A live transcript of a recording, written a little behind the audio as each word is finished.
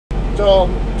So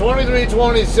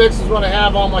 2326 is what I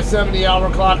have on my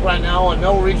 70-hour clock right now, and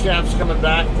no recaps coming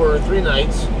back for 3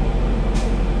 nights.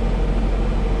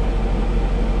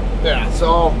 Yeah,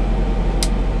 so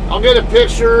I'll get a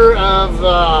picture of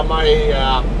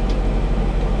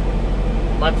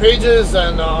my pages,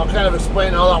 and I'll kind of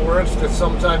explain how that works, because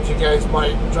sometimes you guys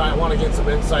might want to get some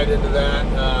insight into that.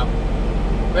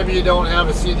 Maybe you don't have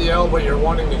a CDL, but you're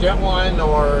wanting to get one,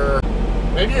 or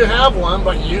maybe you have one,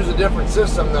 but you use a different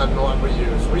system than what we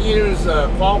use. We use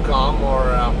Qualcomm or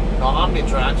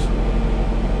Omnitrax.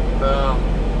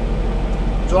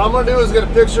 So what I'm going to do is get a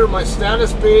picture of my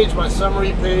status page, my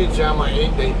summary page, and my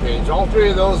 8-day page. All 3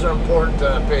 of those are important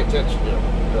to pay attention to.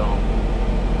 So,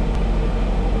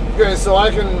 okay, so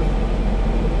I can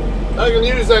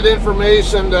use that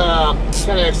information to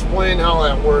kind of explain how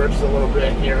that works a little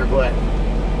bit here, but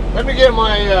let me get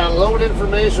my load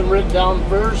information written down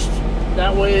first.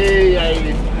 That way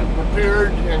I'm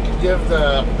prepared and can give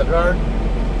the guard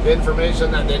the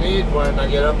information that they need when I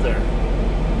get up there.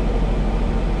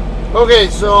 Okay,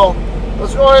 so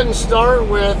let's go ahead and start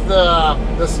with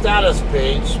the status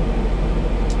page.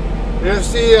 You're going to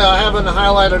see I have in the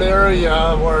highlighted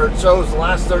area where it shows the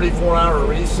last 34-hour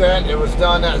reset. It was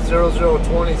done at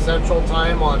 0020 Central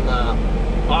Time on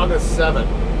August 7th.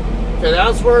 Okay,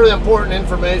 that's where the important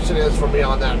information is for me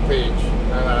on that page,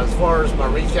 as far as my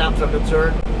recaps are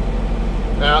concerned.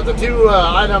 Now, the 2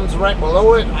 items right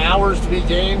below it, hours to be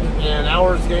gained and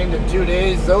hours gained in 2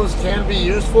 days, those can be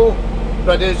useful.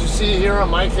 But as you see here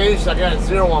on my case, I got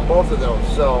 0 on both of those.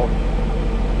 So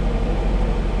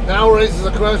now raises the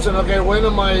question: okay, when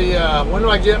do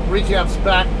I get recaps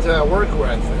back to work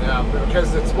with?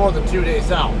 Because it's more than 2 days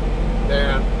out,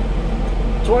 and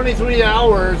 23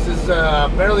 hours is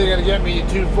barely going to get me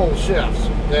 2 full shifts,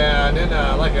 and then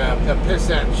like a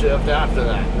pissant shift after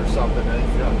that or something.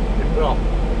 If you will.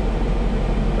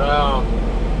 All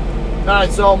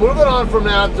right, so moving on from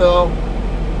that though.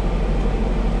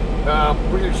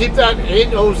 We're going to keep that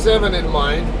 807 in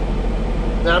mind.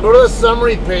 Now go to the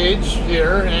summary page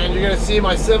here, and you're going to see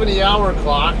my 70-hour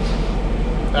clock.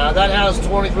 That has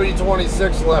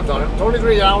 23:26 left on it.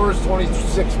 23 hours,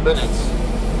 26 minutes.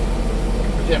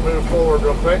 We can't move forward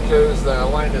real quick because the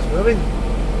line is moving.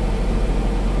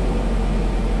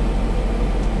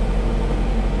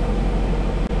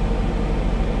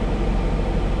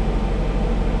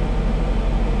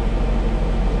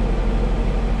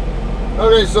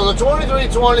 Okay, so the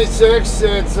 2326,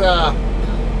 it's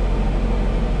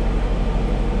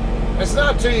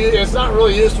not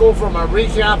really useful for my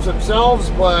recaps themselves,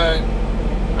 but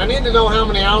I need to know how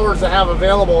many hours I have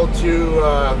available to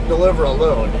deliver a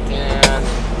load, and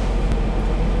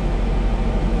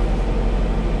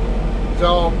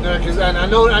so because I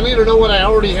need to know what I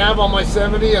already have on my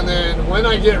 70, and then when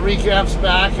I get recaps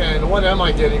back, and what am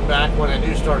I getting back when I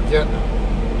do start getting them,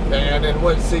 and in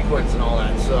what sequence and all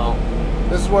that. So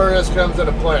this is where this comes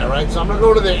into play, all right? So I'm going to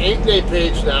go to the 8-day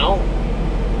page now.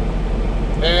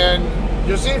 And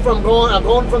you'll see I'm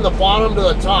going from the bottom to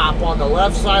the top. On the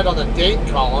left side on the date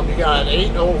column, you got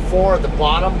 804 at the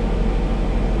bottom.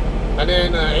 And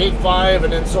then 85,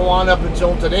 and then so on up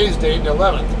until today's date, the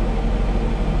 11th.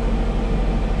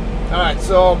 All right,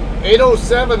 so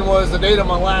 807 was the date of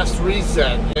my last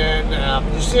reset. And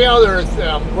you see how there's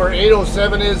where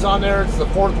 807 is on there? It's the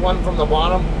 4th one from the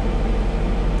bottom.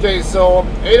 Okay, so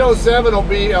 807 will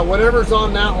be whatever's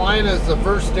on that line is the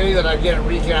first day that I get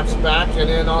recaps back, and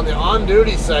then on the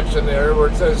on-duty section there where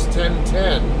it says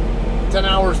 10:10, 10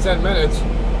 hours, 10 minutes,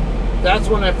 that's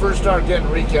when I first start getting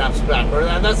recaps back.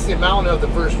 And that's the amount of the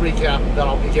first recap that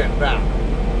I'll be getting back.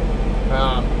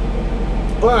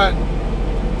 But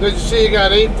as you see, you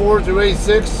got 8-4 through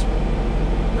 8-6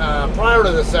 prior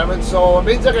to the 7th, so it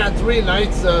means I got 3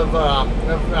 nights of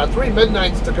 3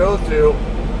 midnights to go through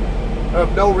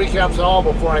of no recaps at all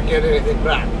before I get anything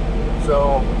back.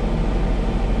 So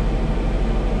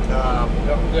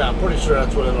yeah, I'm pretty sure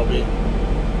that's what it'll be.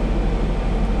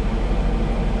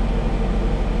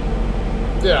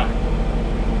 Yeah,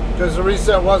 because the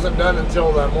reset wasn't done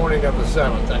until the morning of the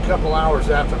 7th, a couple hours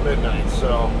after midnight.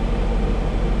 So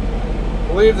I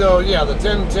believe though, yeah, the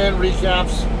 10:10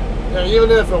 recaps,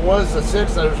 even if it was the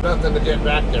 6th, there's nothing to get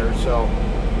back there. So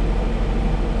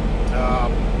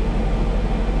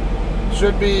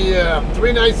should be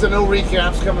 3 nights of no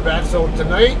recaps coming back. So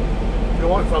tonight,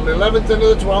 going from the 11th into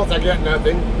the 12th, I get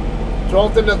nothing.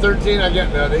 12th into 13, I get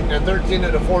nothing. And 13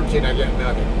 into 14, I get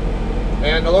nothing.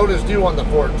 And the load is due on the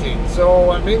 14th.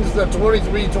 So it means the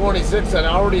 23:26 that I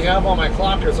already have on my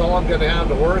clock is all I'm going to have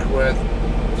to work with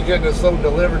to get this load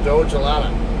delivered to Ochalata.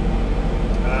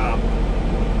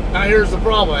 Now here's the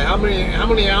problem. How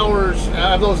many hours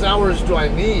of those hours do I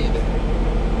need?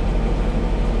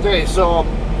 Okay, so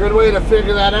good way to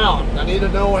figure that out. I need to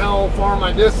know how far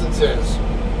my distance is.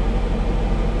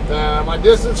 My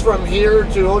distance from here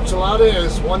to Ochalata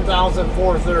is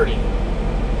 1,430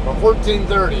 or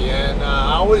 1430, and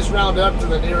I always round up to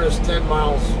the nearest 10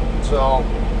 miles. So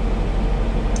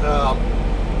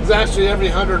it's actually every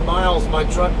 100 miles my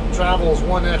truck travels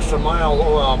one extra mile,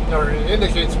 or it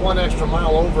indicates one extra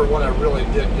mile over what I really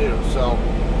did do. So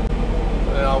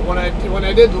when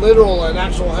I did literal an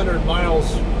actual 100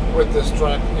 miles with this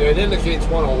truck, it indicates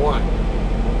 101.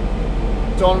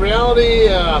 So in reality,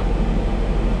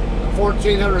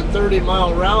 1,430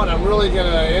 mile route, I'm really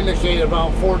going to indicate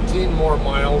about 14 more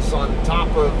miles on top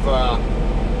of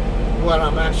what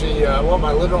I'm actually, what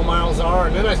my literal miles are.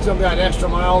 And then I still got extra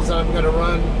miles that I'm going to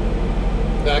run,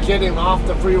 getting off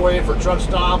the freeway for truck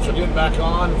stops or getting back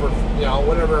on for, you know,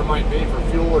 whatever it might be, for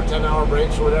fuel or 10-hour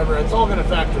breaks or whatever. It's all going to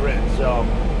factor in. So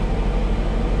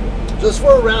just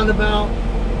for a roundabout,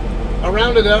 I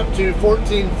rounded up to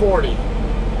 1440.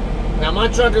 Now my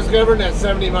truck is governed at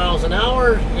 70 miles an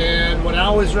hour, and what I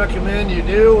always recommend you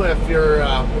do, if you're,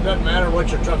 it doesn't matter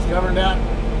what your truck's governed at,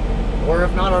 or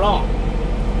if not at all,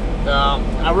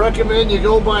 I recommend you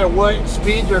go by what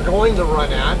speed you're going to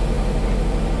run at.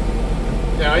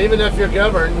 Now, even if you're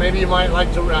governed, maybe you might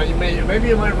like to, maybe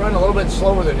you might run a little bit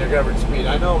slower than your governed speed.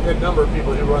 I know a good number of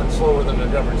people who run slower than their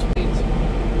governed speeds,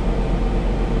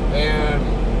 and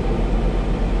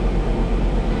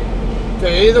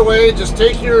okay, either way, just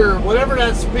take your, whatever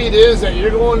that speed is that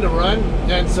you're going to run,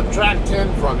 and subtract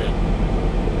 10 from it.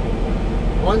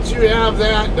 Once you have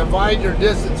that, divide your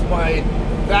distance by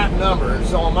that number.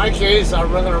 So in my case, I'm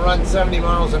going to run 70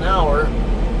 miles an hour.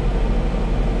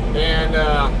 And,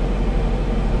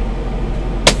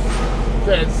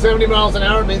 okay, 70 miles an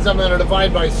hour means I'm going to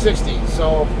divide by 60.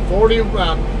 So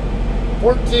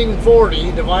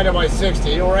 1440 divided by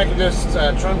 60, or I can just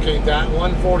truncate that,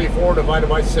 144 divided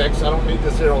by 6. I don't need the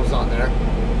zeros on there.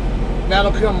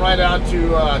 That'll come right out to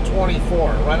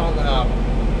 24, right on the,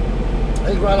 I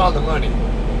think right on the money.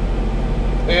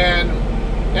 And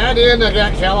add in, I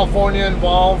got California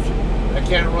involved. I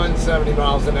can't run 70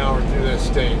 miles an hour through this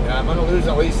state. I'm going to lose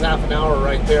at least half an hour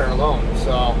right there alone.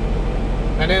 So,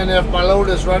 and then if my load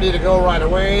is ready to go right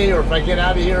away, or if I get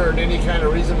out of here in any kind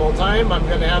of reasonable time, I'm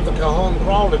going to have the Cajon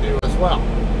crawl to do as well.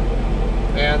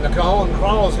 And the Cajon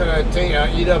crawl is going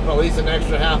to eat up at least an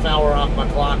extra half hour off my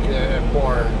clock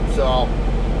more. So,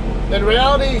 in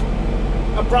reality,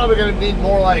 I'm probably going to need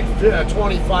more like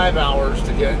 25 hours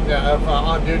to get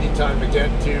on-duty time to get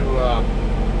to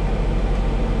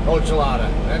Ochalata.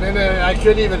 And then I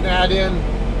could even add in,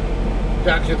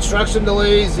 got construction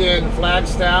delays in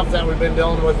Flagstaff that we've been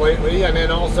dealing with lately, and then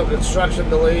also construction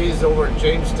delays over in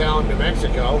Jamestown, New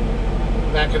Mexico.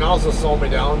 That can also slow me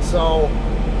down. So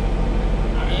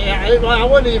I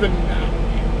wouldn't even,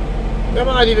 that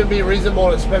might even be reasonable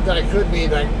to expect that I could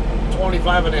need like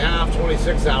 25 and a half,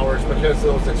 26 hours because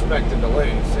of those expected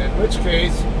delays. In which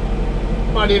case,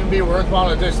 it might even be worthwhile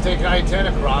to just take I-10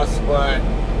 across, but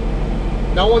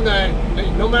knowing that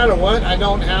no matter what, I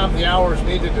don't have the hours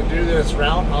needed to do this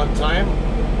route on time,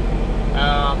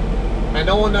 and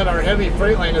knowing that our heavy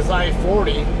freight lane is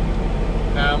I-40,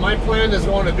 my plan is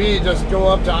going to be just go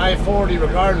up to I-40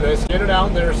 regardless, get it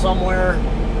out there somewhere.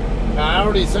 I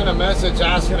already sent a message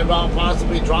asking about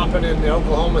possibly dropping in the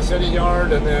Oklahoma City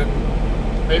yard, and then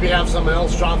maybe have someone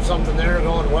else drop something there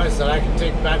going west that I can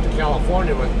take back to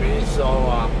California with me.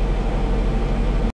 So